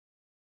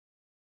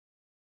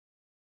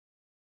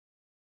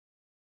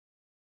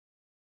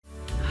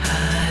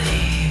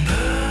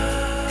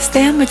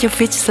Stand with your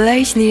feet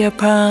slightly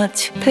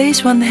apart.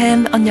 Place one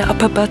hand on your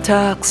upper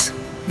buttocks,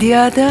 the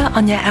other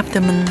on your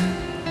abdomen.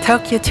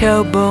 Tuck your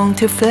tailbone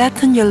to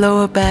flatten your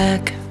lower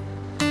back.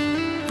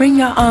 Bring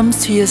your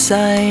arms to your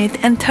side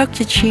and tuck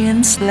your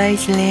chin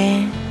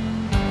slightly.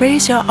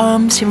 Raise your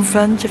arms in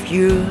front of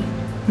you.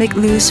 Make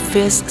loose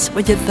fists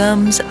with your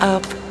thumbs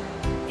up.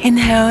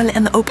 Inhale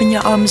and open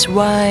your arms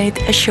wide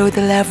at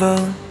shoulder level.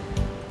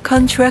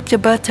 Contract your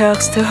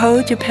buttocks to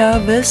hold your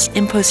pelvis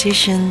in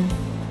position.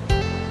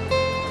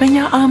 When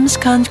your arms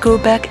can't go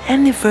back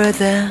any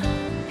further,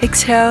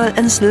 exhale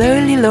and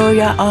slowly lower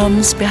your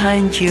arms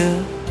behind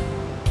you.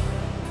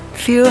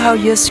 Feel how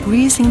you're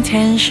squeezing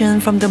tension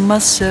from the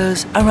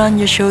muscles around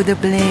your shoulder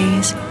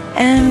blades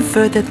and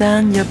further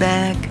down your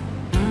back.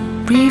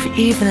 Breathe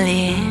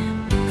evenly,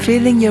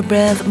 feeling your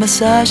breath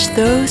massage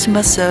those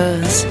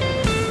muscles.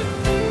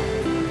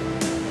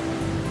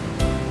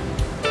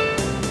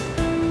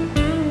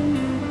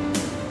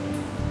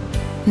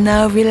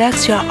 Now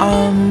relax your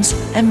arms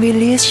and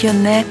release your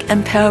neck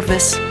and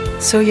pelvis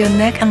so your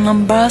neck and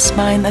lumbar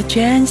spine are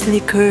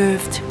gently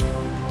curved.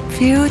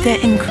 Feel the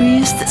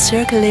increased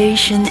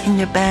circulation in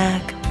your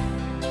back.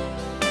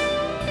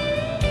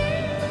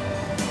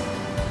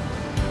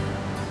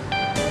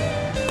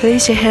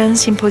 Place your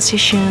hands in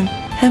position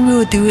and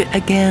we'll do it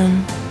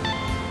again.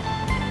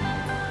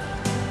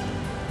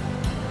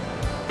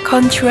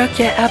 Contract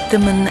your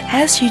abdomen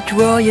as you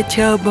draw your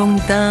tailbone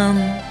down,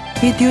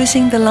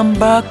 reducing the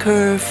lumbar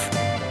curve.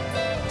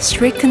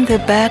 Straighten the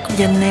back of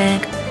your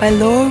neck by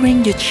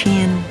lowering your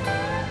chin.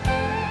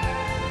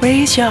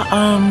 Raise your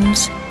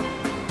arms.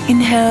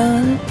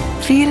 Inhale,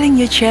 feeling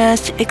your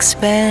chest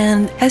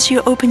expand as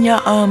you open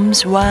your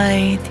arms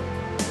wide.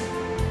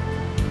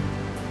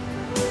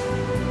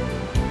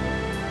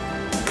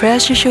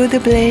 Press your shoulder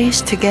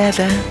blades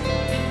together.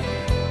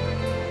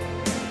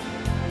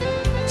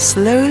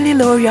 Slowly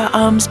lower your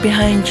arms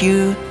behind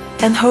you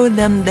and hold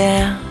them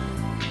there.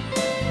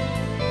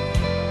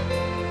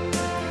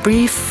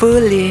 Breathe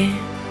fully,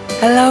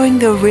 allowing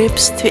the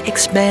ribs to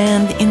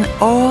expand in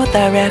all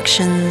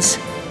directions.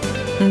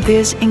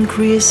 This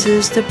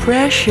increases the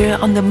pressure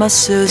on the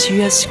muscles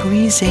you are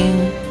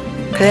squeezing,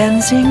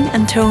 cleansing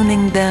and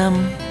toning them.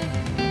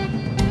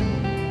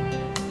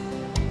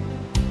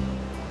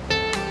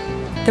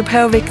 The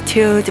pelvic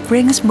tilt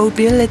brings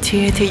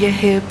mobility to your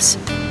hips,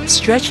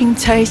 stretching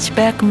tight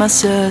back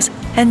muscles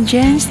and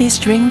gently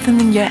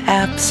strengthening your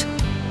abs.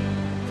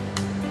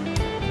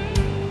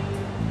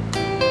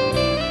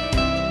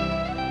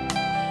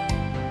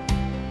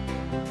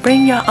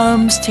 Bring your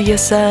arms to your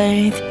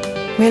side,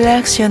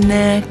 relax your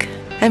neck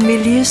and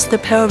release the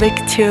pelvic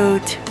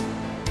tilt.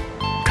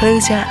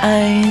 Close your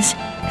eyes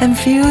and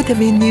feel the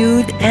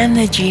renewed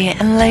energy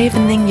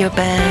enlivening your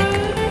back.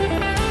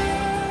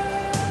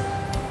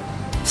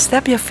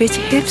 Step your feet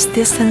hips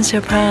distance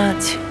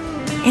apart.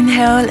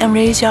 Inhale and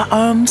raise your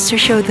arms to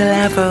shoulder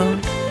level.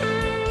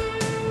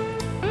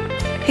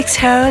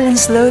 Exhale and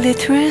slowly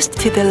twist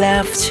to the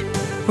left.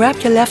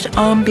 Wrap your left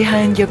arm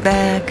behind your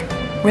back.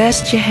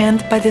 Rest your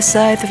hand by the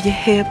side of your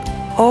hip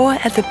or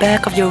at the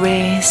back of your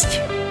waist.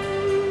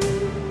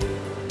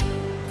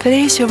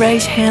 Place your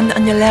right hand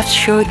on your left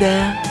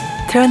shoulder,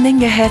 turning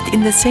your head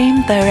in the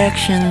same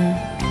direction.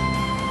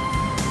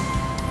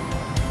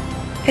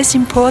 It's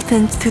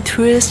important to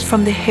twist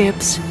from the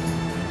hips.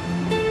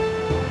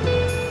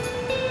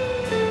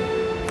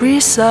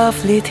 Breathe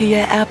softly to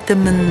your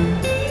abdomen.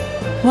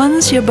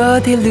 Once your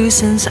body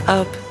loosens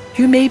up,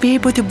 you may be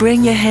able to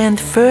bring your hand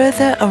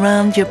further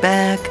around your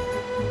back.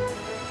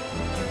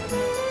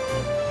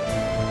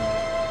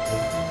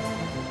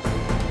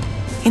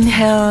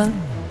 Inhale,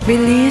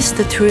 release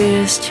the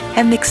twist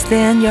and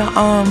extend your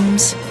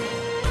arms.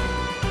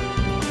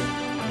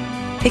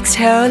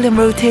 Exhale and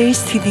rotate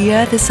to the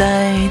other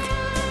side.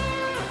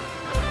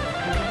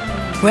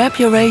 Wrap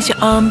your right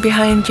arm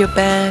behind your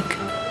back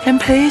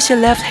and place your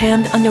left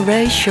hand on your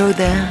right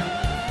shoulder.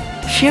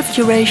 Shift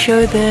your right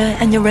shoulder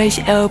and your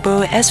right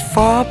elbow as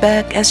far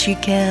back as you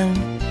can.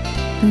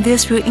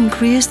 This will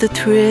increase the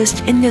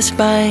twist in your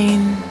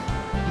spine.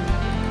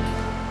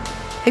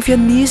 If your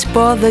knees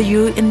bother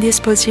you in this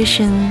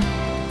position,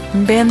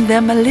 bend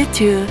them a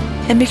little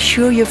and make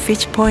sure your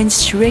feet point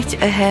straight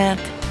ahead,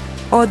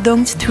 or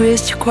don't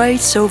twist quite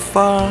so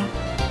far.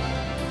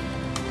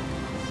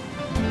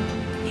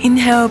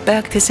 Inhale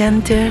back to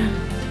center.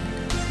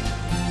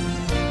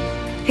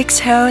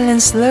 Exhale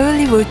and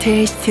slowly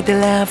rotate to the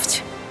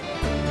left.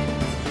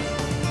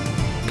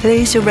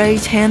 Place your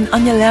right hand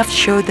on your left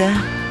shoulder.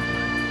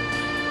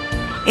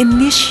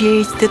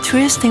 Initiate the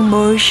twisting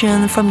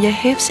motion from your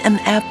hips and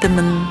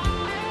abdomen.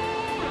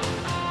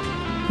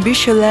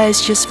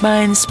 Visualize your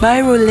spine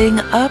spiraling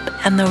up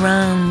and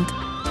around.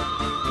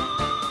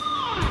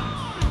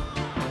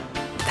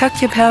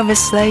 Tuck your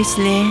pelvis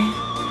slightly.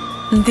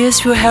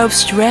 This will help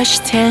stretch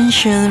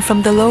tension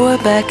from the lower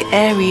back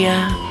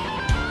area.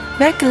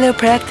 Regular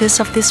practice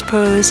of this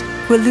pose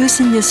will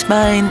loosen your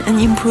spine and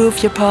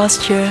improve your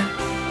posture.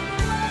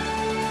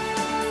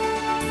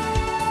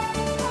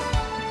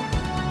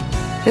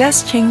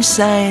 Let's change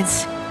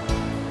sides.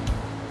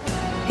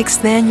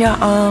 Extend your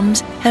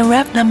arms and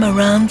wrap them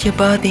around your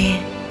body.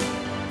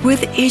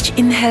 With each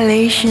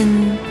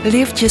inhalation,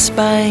 lift your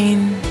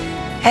spine.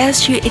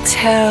 As you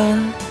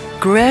exhale,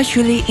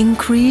 gradually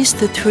increase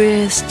the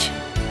twist.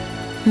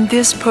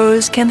 This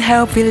pose can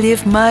help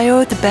relieve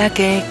mild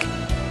backache.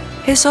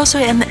 It's also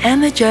an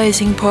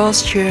energizing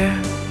posture.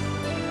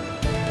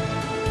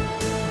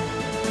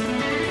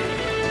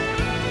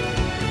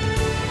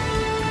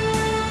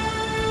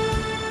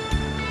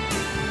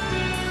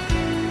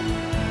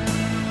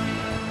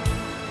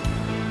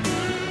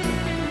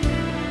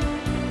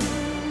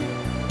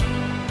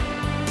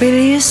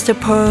 Release the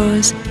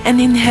pose and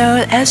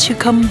inhale as you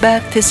come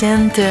back to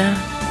center.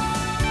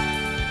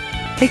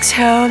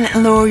 Exhale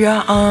and lower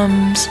your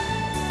arms.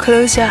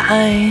 Close your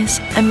eyes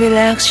and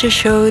relax your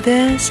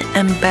shoulders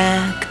and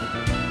back.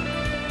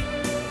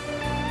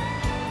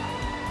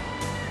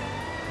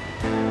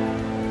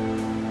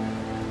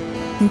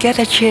 Get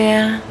a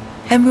chair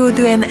and we'll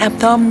do an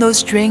abdominal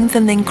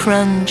strengthening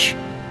crunch.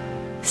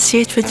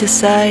 Sit with your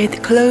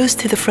side close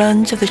to the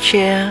front of the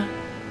chair.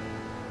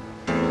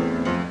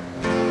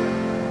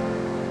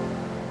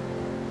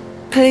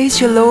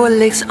 Place your lower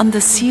legs on the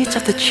seat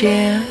of the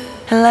chair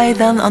and lie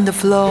down on the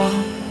floor.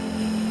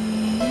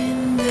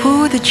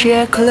 Pull the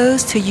chair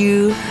close to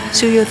you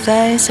so your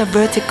thighs are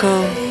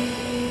vertical.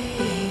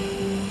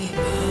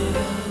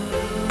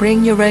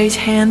 Bring your right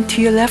hand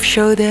to your left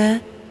shoulder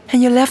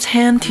and your left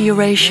hand to your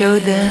right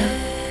shoulder.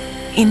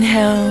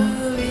 Inhale.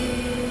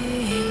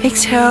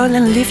 Exhale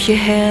and lift your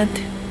head,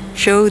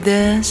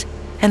 shoulders,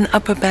 and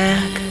upper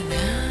back.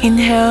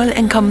 Inhale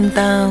and come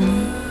down.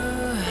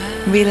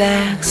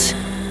 Relax.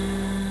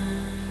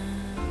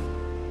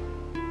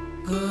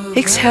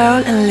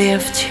 Exhale and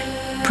lift,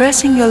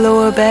 pressing your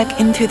lower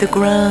back into the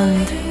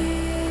ground.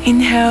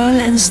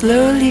 Inhale and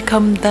slowly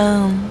come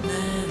down.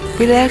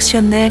 Relax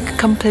your neck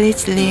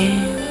completely.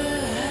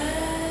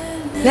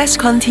 Let's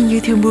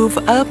continue to move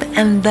up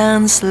and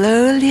down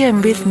slowly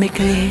and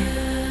rhythmically.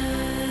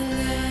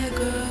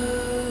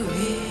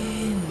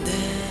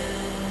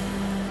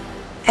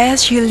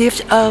 As you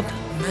lift up,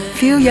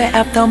 feel your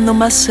abdominal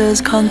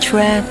muscles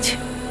contract.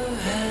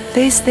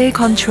 They stay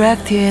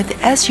contracted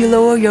as you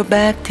lower your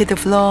back to the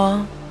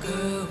floor.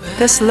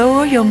 The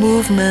slower your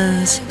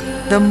movements,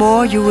 the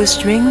more you will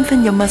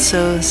strengthen your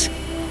muscles.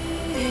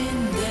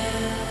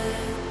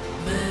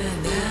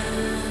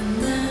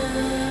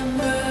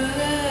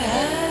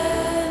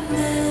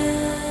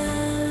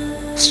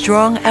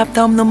 Strong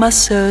abdominal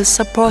muscles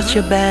support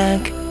your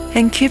back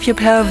and keep your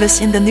pelvis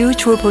in the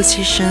neutral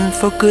position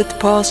for good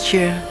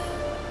posture.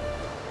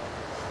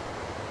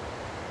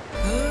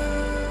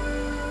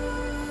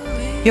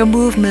 Your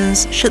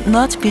movements should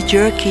not be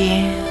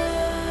jerky.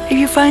 If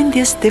you find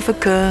this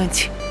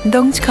difficult,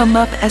 don't come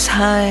up as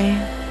high.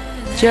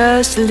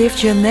 Just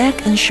lift your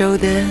neck and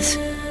shoulders.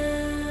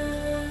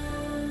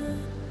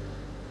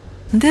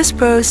 This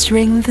pose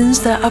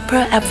strengthens the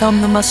upper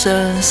abdominal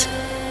muscles.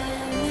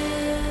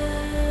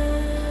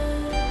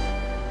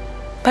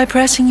 By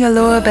pressing your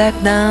lower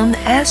back down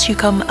as you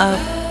come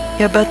up,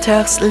 your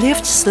buttocks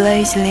lift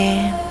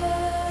slightly.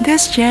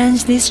 This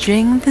gently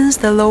strengthens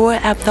the lower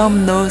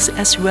abdominals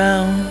as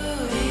well.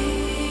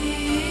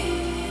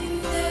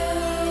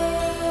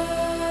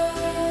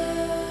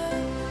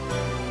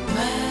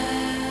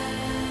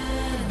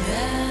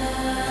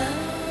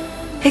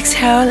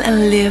 Exhale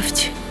and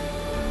lift,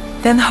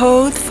 then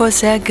hold for a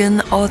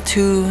second or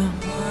two.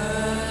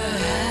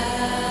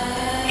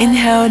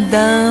 Inhale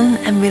down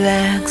and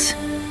relax.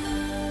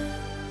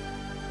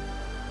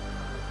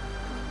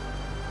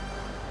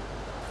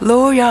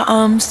 Lower your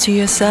arms to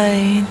your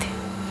side.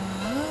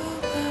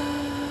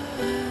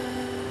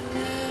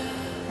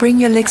 Bring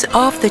your legs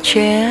off the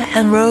chair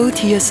and roll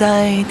to your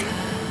side.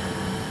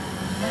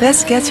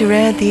 Let's get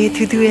ready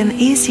to do an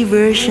easy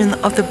version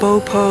of the bow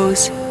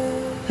pose.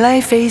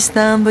 Lie face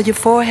down with your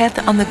forehead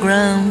on the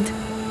ground.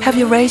 Have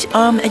your right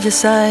arm at your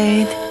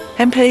side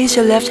and place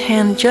your left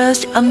hand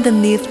just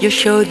underneath your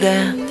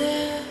shoulder.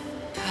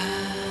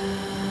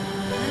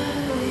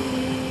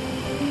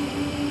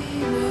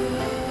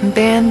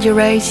 Bend your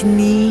right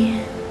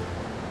knee.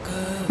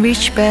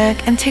 Reach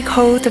back and take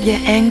hold of your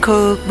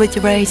ankle with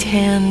your right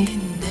hand.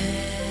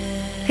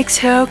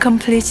 Exhale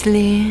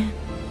completely.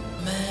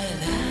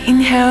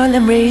 Inhale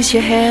and raise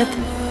your head,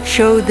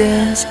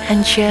 shoulders,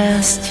 and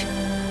chest.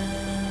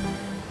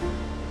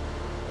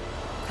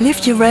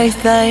 Lift your right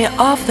thigh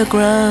off the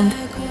ground,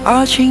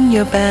 arching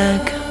your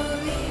back.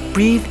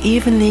 Breathe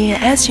evenly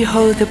as you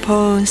hold the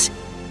pose.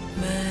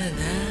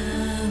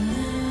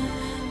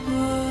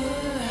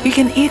 You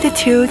can either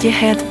tilt your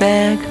head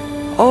back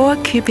or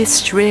keep it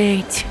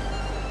straight.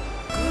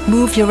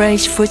 Move your right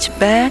foot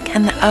back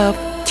and up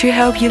to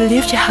help you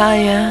lift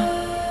higher.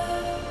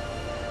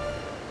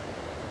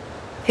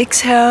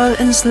 Exhale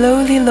and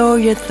slowly lower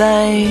your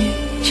thigh,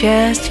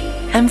 chest,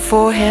 and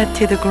forehead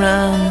to the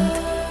ground.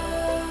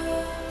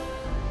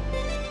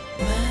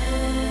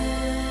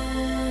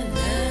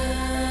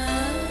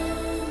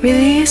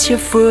 Release your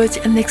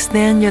foot and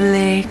extend your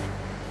leg.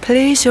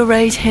 Place your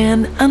right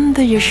hand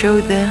under your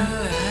shoulder.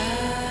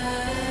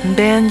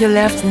 Bend your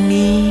left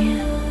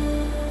knee.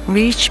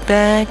 Reach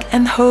back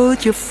and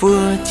hold your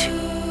foot.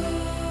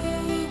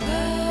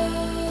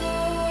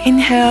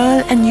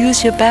 Inhale and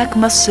use your back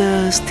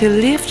muscles to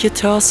lift your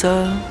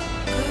torso.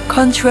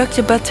 Contract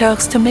your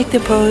buttocks to make the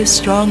pose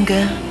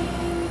stronger.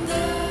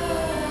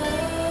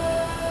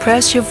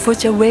 Press your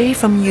foot away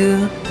from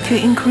you to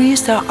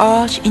increase the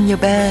arch in your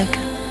back.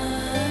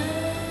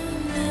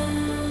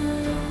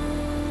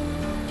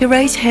 Your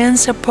right hand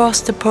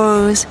supports the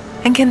pose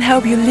and can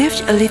help you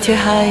lift a little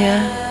higher,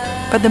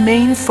 but the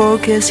main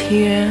focus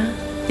here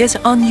is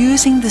on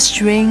using the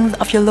strength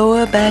of your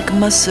lower back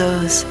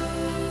muscles.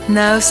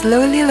 Now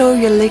slowly lower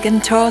your leg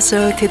and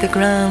torso to the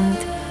ground.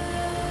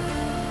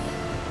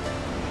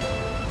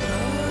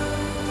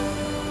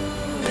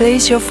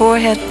 Place your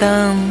forehead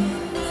down.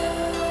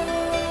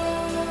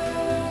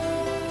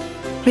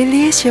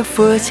 Release your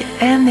foot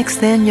and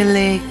extend your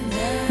leg.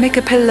 Make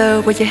a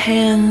pillow with your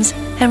hands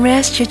and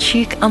rest your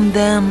cheek on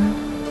them.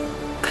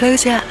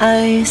 Close your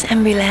eyes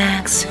and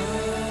relax.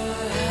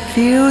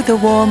 Feel the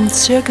warmth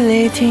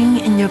circulating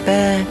in your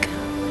back,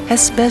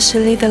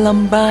 especially the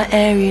lumbar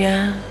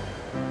area.